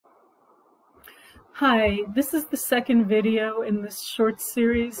Hi, this is the second video in this short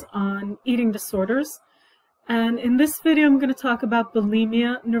series on eating disorders. And in this video, I'm going to talk about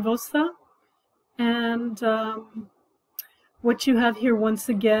bulimia nervosa. And what you have here once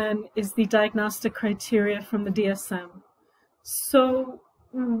again is the diagnostic criteria from the DSM. So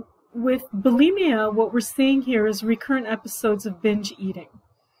with bulimia, what we're seeing here is recurrent episodes of binge eating.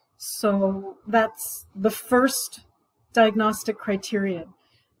 So that's the first diagnostic criterion.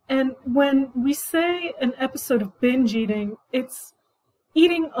 And when we say an episode of binge eating, it's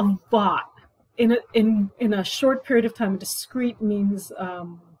eating a lot in a short period of time. Discrete means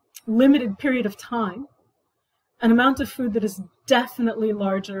limited period of time, an amount of food that is definitely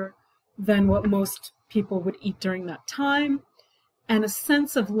larger than what most people would eat during that time, and a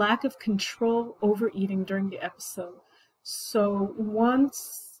sense of lack of control over eating during the episode. So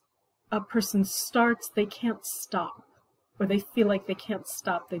once a person starts, they can't stop. Or they feel like they can't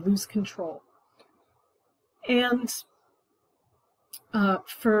stop, they lose control. And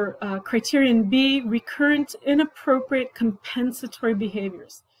for criterion B, recurrent inappropriate compensatory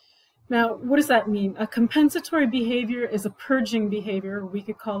behaviors. Now, what does that mean? A compensatory behavior is a purging behavior, we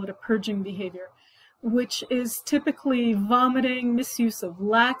could call it a purging behavior, which is typically vomiting, misuse of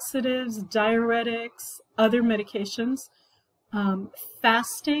laxatives, diuretics, other medications,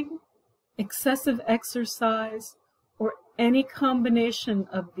 fasting, excessive exercise, or any combination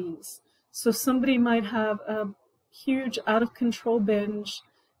of these. So somebody might have a huge out-of-control binge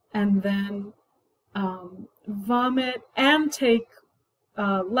and then vomit and take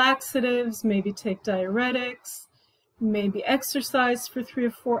laxatives, maybe take diuretics, maybe exercise for 3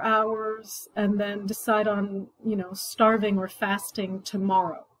 or 4 hours, and then decide on, starving or fasting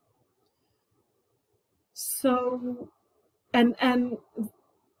tomorrow. So, and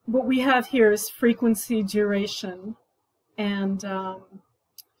what we have here is frequency, duration. And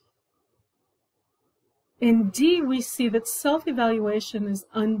in D, we see that self-evaluation is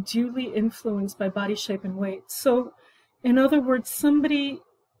unduly influenced by body shape and weight. So, in other words, somebody's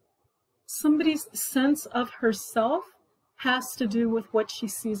sense of herself has to do with what she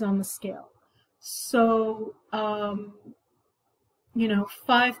sees on the scale. So, 5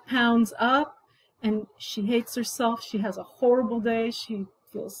 pounds up, and she hates herself, she has a horrible day, she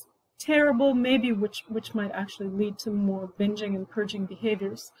feels terrible, maybe which might actually lead to more binging and purging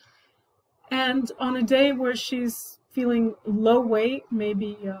behaviors. And on a day where she's feeling low weight,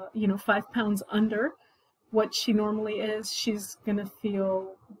 maybe 5 pounds under what she normally is, she's gonna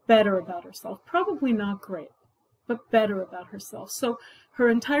feel better about herself. Probably not great, but better about herself. So her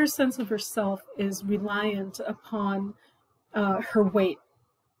entire sense of herself is reliant upon her weight.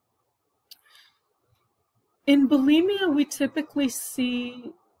 In bulimia, we typically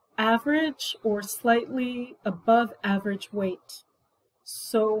see average or slightly above average weight.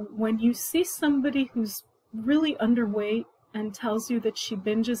 So when you see somebody who's really underweight and tells you that she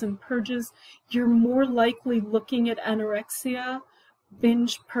binges and purges, you're more likely looking at anorexia,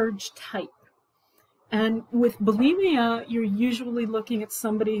 binge purge type. And with bulimia, you're usually looking at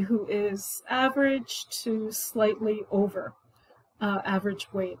somebody who is average to slightly over average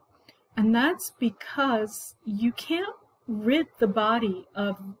weight. And that's because you can't rid the body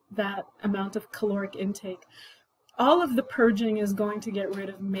of that amount of caloric intake. All of the purging is going to get rid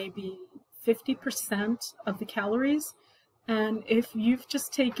of maybe 50% of the calories. And if you've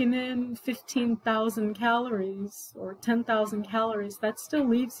just taken in 15,000 calories or 10,000 calories, that still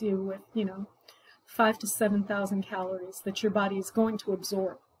leaves you with, 5,000 to 7,000 calories that your body is going to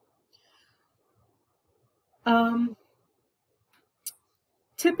absorb.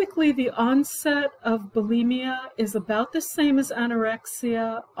 Typically, the onset of bulimia is about the same as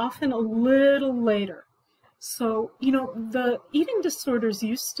anorexia, often a little later. So, the eating disorders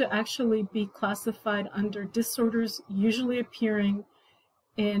used to actually be classified under disorders usually appearing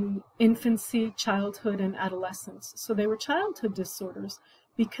in infancy, childhood, and adolescence. So they were childhood disorders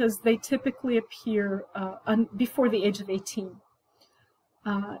because they typically appear before the age of 18.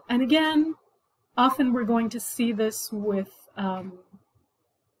 And again, often we're going to see this with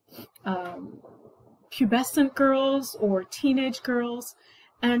pubescent girls or teenage girls,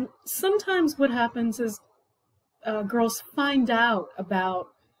 and sometimes what happens is girls find out about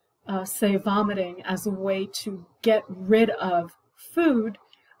say vomiting as a way to get rid of food.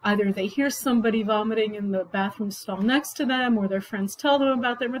 Either they hear somebody vomiting in the bathroom stall next to them, or their friends tell them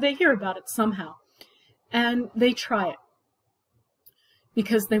about them, or they hear about it somehow, and they try it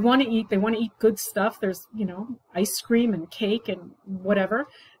because they want to eat good stuff. There's, ice cream and cake and whatever.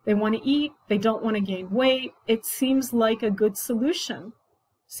 They want to eat, they don't want to gain weight. It seems like a good solution,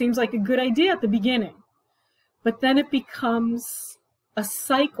 seems like a good idea at the beginning. But then it becomes a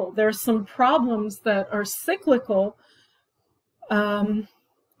cycle. There are some problems that are cyclical.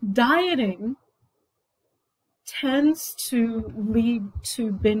 Dieting tends to lead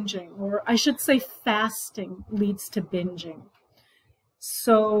to binging, or I should say fasting leads to binging.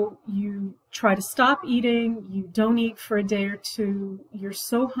 So you try to stop eating, you don't eat for a day or two, you're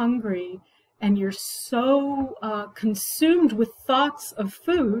so hungry, and you're so consumed with thoughts of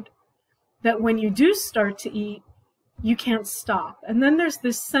food that when you do start to eat, you can't stop. And then there's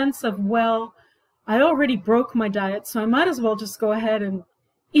this sense of, well, I already broke my diet, so I might as well just go ahead and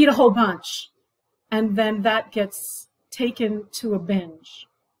eat a whole bunch. And then that gets taken to a binge.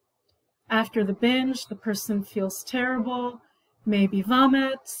 After the binge, the person feels terrible, maybe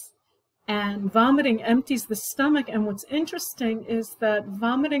vomits, and vomiting empties the stomach. And what's interesting is that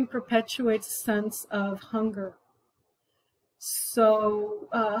vomiting perpetuates a sense of hunger. So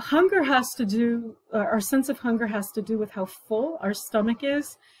hunger has to do, our sense of hunger has to do with how full our stomach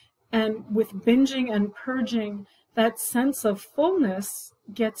is. And with binging and purging, that sense of fullness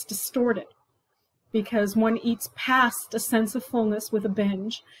gets distorted because one eats past a sense of fullness with a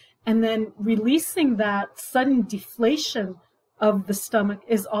binge, and then releasing that sudden deflation of the stomach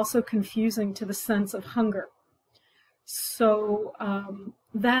is also confusing to the sense of hunger. So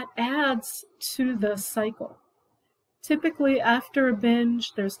that adds to the cycle. Typically, after a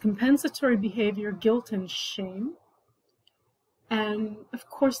binge, there's compensatory behavior, guilt, and shame. And of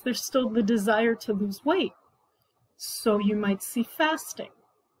course, there's still the desire to lose weight. So you might see fasting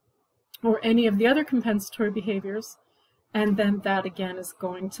or any of the other compensatory behaviors, and then that again is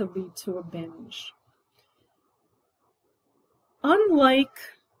going to lead to a binge. Unlike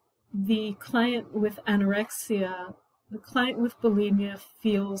the client with anorexia, the client with bulimia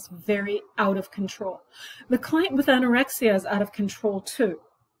feels very out of control. The client with anorexia is out of control too,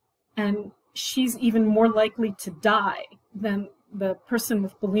 and she's even more likely to die than the person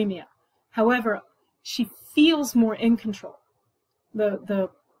with bulimia. However, she feels more in control, the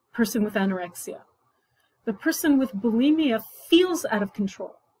person with anorexia. The person with bulimia feels out of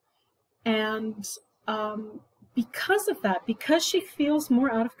control. And because of that, because she feels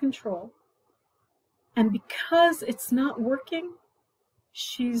more out of control, and because it's not working,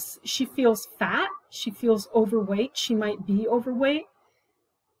 she feels fat, she feels overweight, she might be overweight,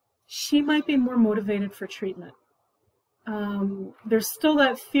 she might be more motivated for treatment. There's still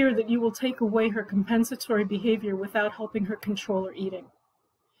that fear that you will take away her compensatory behavior without helping her control her eating.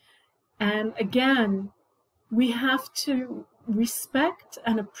 And again, we have to respect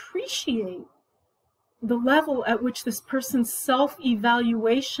and appreciate the level at which this person's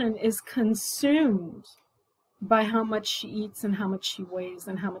self-evaluation is consumed by how much she eats and how much she weighs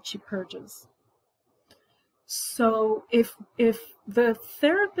and how much she purges. So if the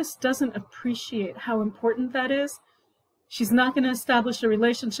therapist doesn't appreciate how important that is, she's not going to establish a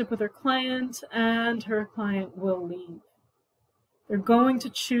relationship with her client, and her client will leave. They're going to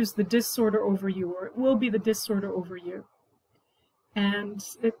choose the disorder over you, or it will be the disorder over you. And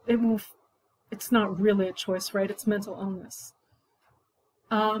it's not really a choice, right? It's mental illness.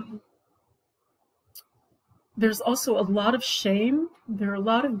 There's also a lot of shame. There are a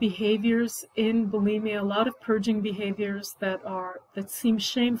lot of behaviors in bulimia, a lot of purging behaviors that seem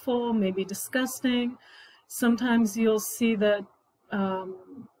shameful, maybe disgusting. Sometimes you'll see that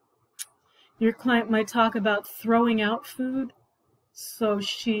your client might talk about throwing out food. So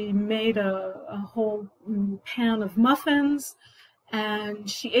she made a whole pan of muffins, and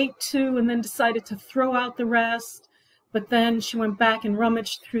she ate 2 and then decided to throw out the rest, but then she went back and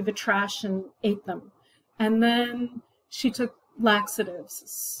rummaged through the trash and ate them. And then she took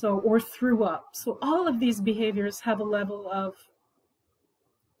laxatives, or threw up. So all of these behaviors have a level of,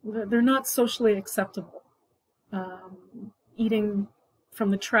 they're not socially acceptable. Eating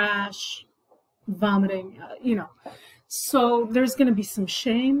from the trash, vomiting, So there's going to be some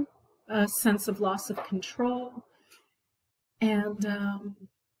shame, a sense of loss of control, and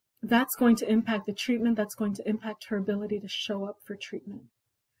that's going to impact the treatment. That's going to impact her ability to show up for treatment.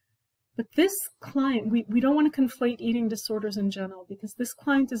 But this client, we don't want to conflate eating disorders in general, because this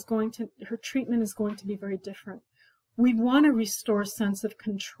client her treatment is going to be very different. We want to restore a sense of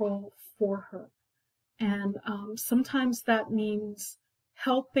control for her. And sometimes that means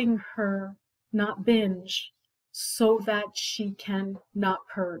helping her not binge so that she can not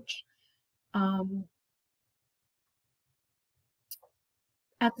purge.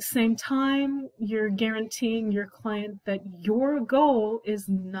 At the same time, you're guaranteeing your client that your goal is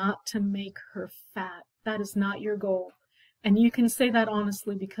not to make her fat. That is not your goal. And you can say that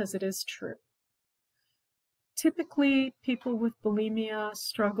honestly because it is true. Typically, people with bulimia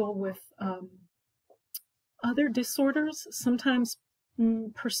struggle with other disorders. Sometimes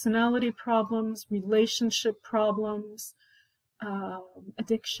personality problems, relationship problems,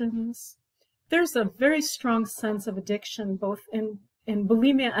 addictions. There's a very strong sense of addiction both in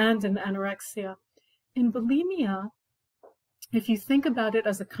bulimia and in anorexia. In bulimia, if you think about it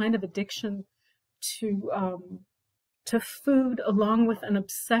as a kind of addiction to food, along with an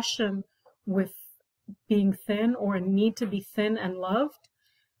obsession with being thin or a need to be thin and loved,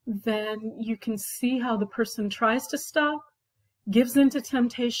 then you can see how the person tries to stop, gives into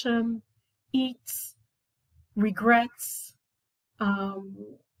temptation, eats, regrets,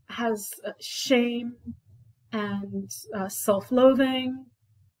 has shame and self-loathing,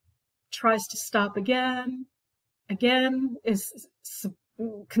 tries to stop again, is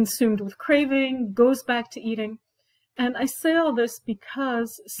consumed with craving, goes back to eating. And I say all this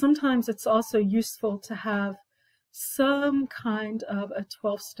because sometimes it's also useful to have some kind of a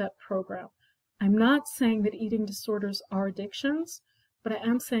 12-step program. I'm not saying that eating disorders are addictions, but I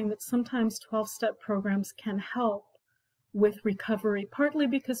am saying that sometimes 12-step programs can help with recovery, partly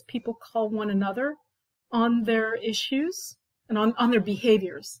because people call one another on their issues and on their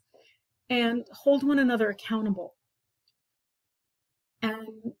behaviors and hold one another accountable.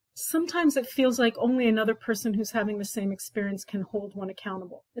 And sometimes it feels like only another person who's having the same experience can hold one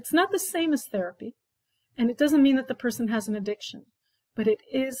accountable. It's not the same as therapy, and it doesn't mean that the person has an addiction, but it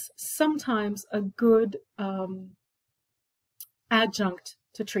is sometimes a good adjunct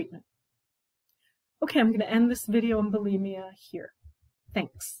to treatment. Okay, I'm going to end this video on bulimia here.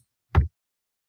 Thanks.